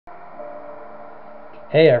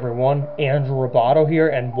Hey everyone, Andrew Rebooted here,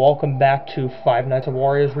 and welcome back to Five Nights at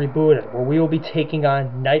Wario's Rebooted, where we will be taking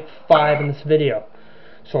on Night 5 in this video.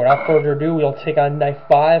 So without further ado, we'll take on Night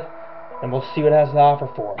 5, and we'll see what it has to offer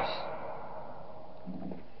for us.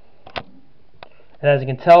 And as you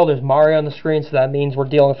can tell, there's Mario on the screen, so that means we're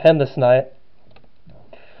dealing with him this night.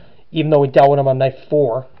 Even though we dealt with him on Night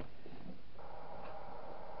 4.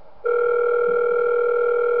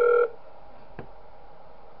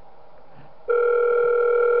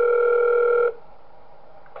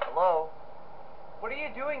 What are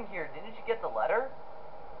you doing here? Didn't you get the letter?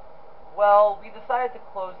 Well, we decided to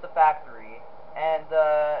close the factory, and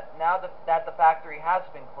now that the factory has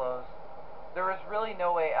been closed, there is really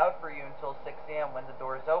no way out for you until 6 a.m. when the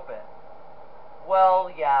doors open. Well,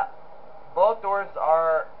 yeah, both doors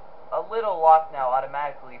are a little locked now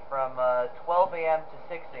automatically from 12 a.m. to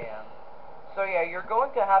 6 a.m. So yeah, you're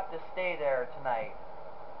going to have to stay there tonight.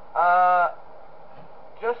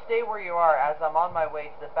 Just stay where you are, as I'm on my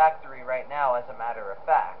way to the factory right now, as a matter of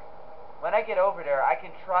fact. When I get over there, I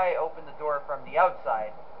can try open the door from the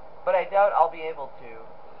outside, but I doubt I'll be able to.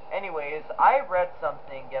 Anyways, I read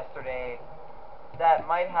something yesterday that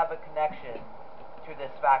might have a connection to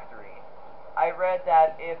this factory. I read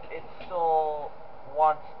that if its soul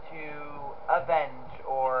wants to avenge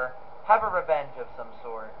or have a revenge of some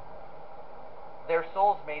sort, their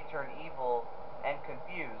souls may turn evil and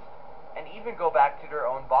confused, and even go back to their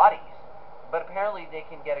own bodies. But apparently they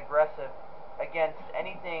can get aggressive against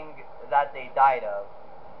anything that they died of.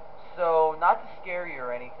 So, not to scare you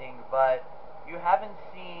or anything, but you haven't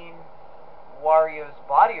seen Wario's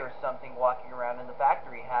body or something walking around in the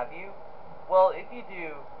factory, have you? Well, if you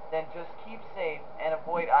do, then just keep safe and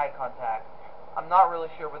avoid eye contact. I'm not really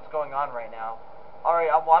sure what's going on right now. Alright,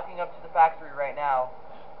 I'm walking up to the factory right now.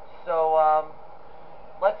 So,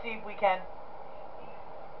 let's see if we can...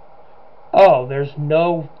 Oh, there's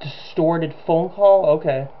no distorted phone call?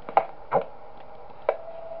 Okay.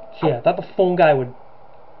 Gee, I thought the phone guy would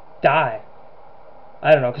die.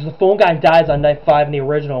 I don't know, because the phone guy dies on Night 5 in the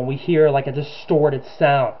original, and we hear like a distorted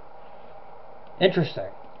sound.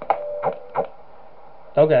 Interesting.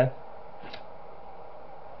 Okay.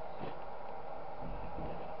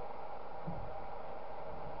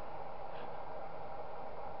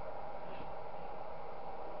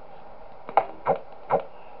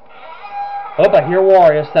 Oh, I hear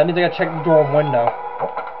Wario, so that means I gotta check the door and window.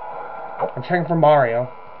 I'm checking for Mario.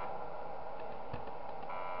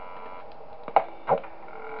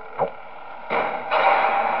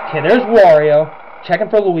 Okay, there's Wario. Checking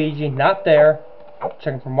for Luigi, not there.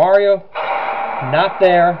 Checking for Mario, not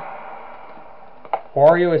there.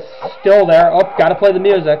 Wario is still there. Oh, gotta play the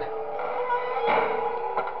music.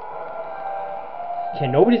 Okay,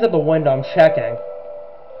 nobody's at the window, I'm checking.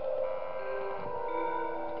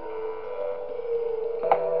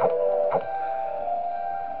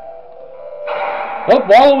 Oh,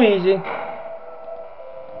 Waluigi!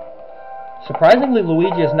 Surprisingly,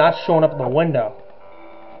 Luigi is not showing up at the window.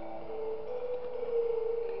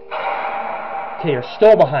 Okay, you're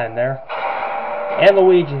still behind there. And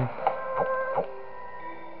Luigi.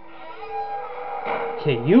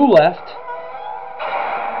 Okay, you left.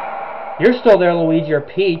 You're still there, Luigi, or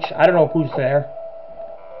Peach. I don't know who's there.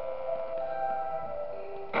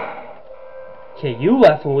 Okay, you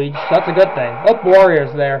left, Luigi, so that's a good thing. Oh,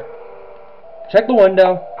 Wario's there. Check the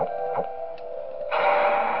window.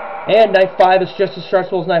 And Night 5 is just as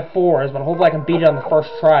stressful as Night 4 is, but hopefully I can beat it on the first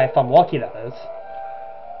try, if I'm lucky, that is.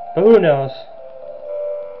 But who knows?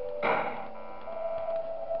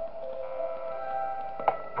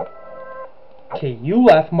 Okay, you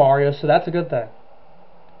left, Mario, so that's a good thing.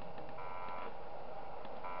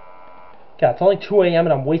 God, it's only 2 a.m.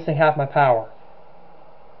 and I'm wasting half my power.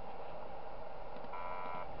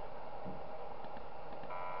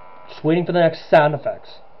 Just waiting for the next sound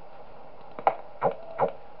effects.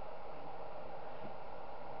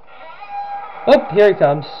 Oh, here he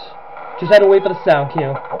comes. Just had to wait for the sound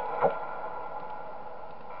cue.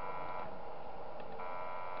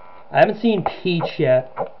 I haven't seen Peach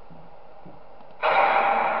yet.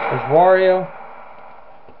 There's Wario.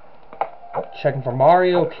 Checking for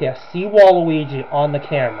Mario. Okay, I see Waluigi on the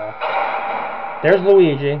camera. There's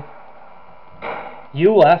Luigi.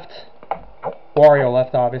 You left. Wario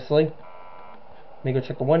left, obviously. Let me go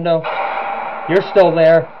check the window. You're still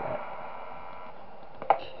there.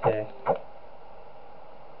 Okay.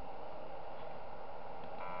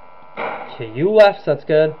 Okay, you left, so that's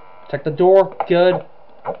good. Check the door. Good.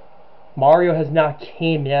 Mario has not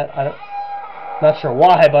came yet. Not sure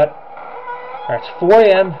why, but... Alright, it's 4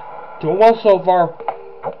 a.m. Doing well so far.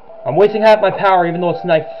 I'm wasting half my power, even though it's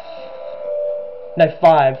night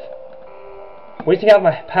 5. Wasting out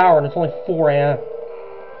my power and it's only 4 a.m.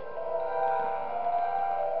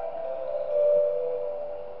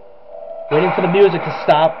 Waiting for the music to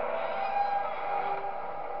stop.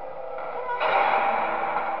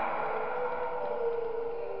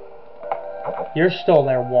 You're still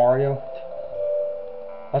there, Wario.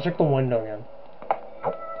 I'll check the window again.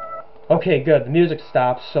 Okay, good. The music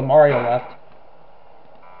stops, so Mario left.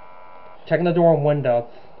 Checking the door and window.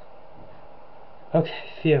 Okay,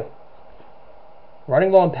 phew.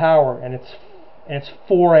 Running low on power, and it's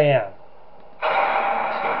 4 a.m.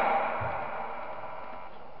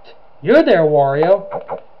 You're there,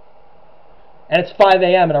 Wario. And it's 5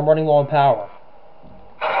 a.m. and I'm running low on power.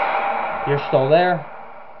 You're still there.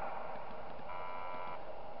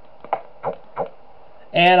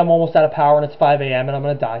 And I'm almost out of power and it's 5 a.m. and I'm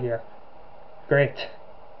gonna die here. Great.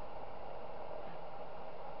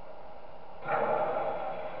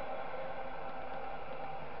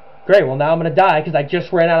 Great, well now I'm gonna die because I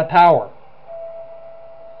just ran out of power.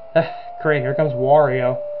 Great, here comes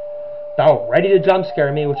Wario. Oh, ready to jump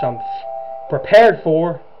scare me, which I'm prepared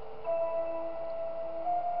for.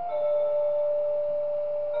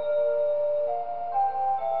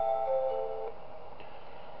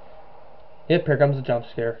 Yep, here comes the jump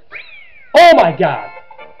scare. Oh my god!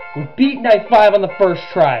 We beat Night 5 on the first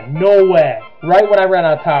try. No way. Right when I ran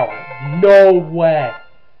out of power. No way.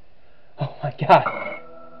 Oh my god.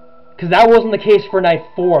 Because that wasn't the case for Night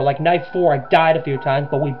 4. Like Night 4, I died a few times,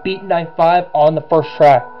 but we beat Night 5 on the first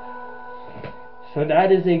try. So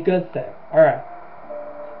that is a good thing. Alright.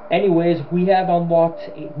 Anyways, we have unlocked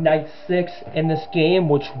Night 6 in this game,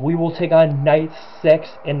 which we will take on Night 6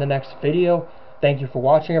 in the next video. Thank you for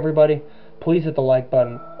watching, everybody. Please hit the like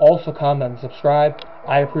button. Also comment and subscribe.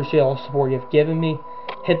 I appreciate all the support you've given me.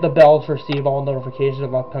 Hit the bell to receive all notifications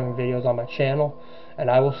of upcoming videos on my channel. And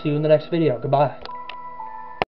I will see you in the next video. Goodbye.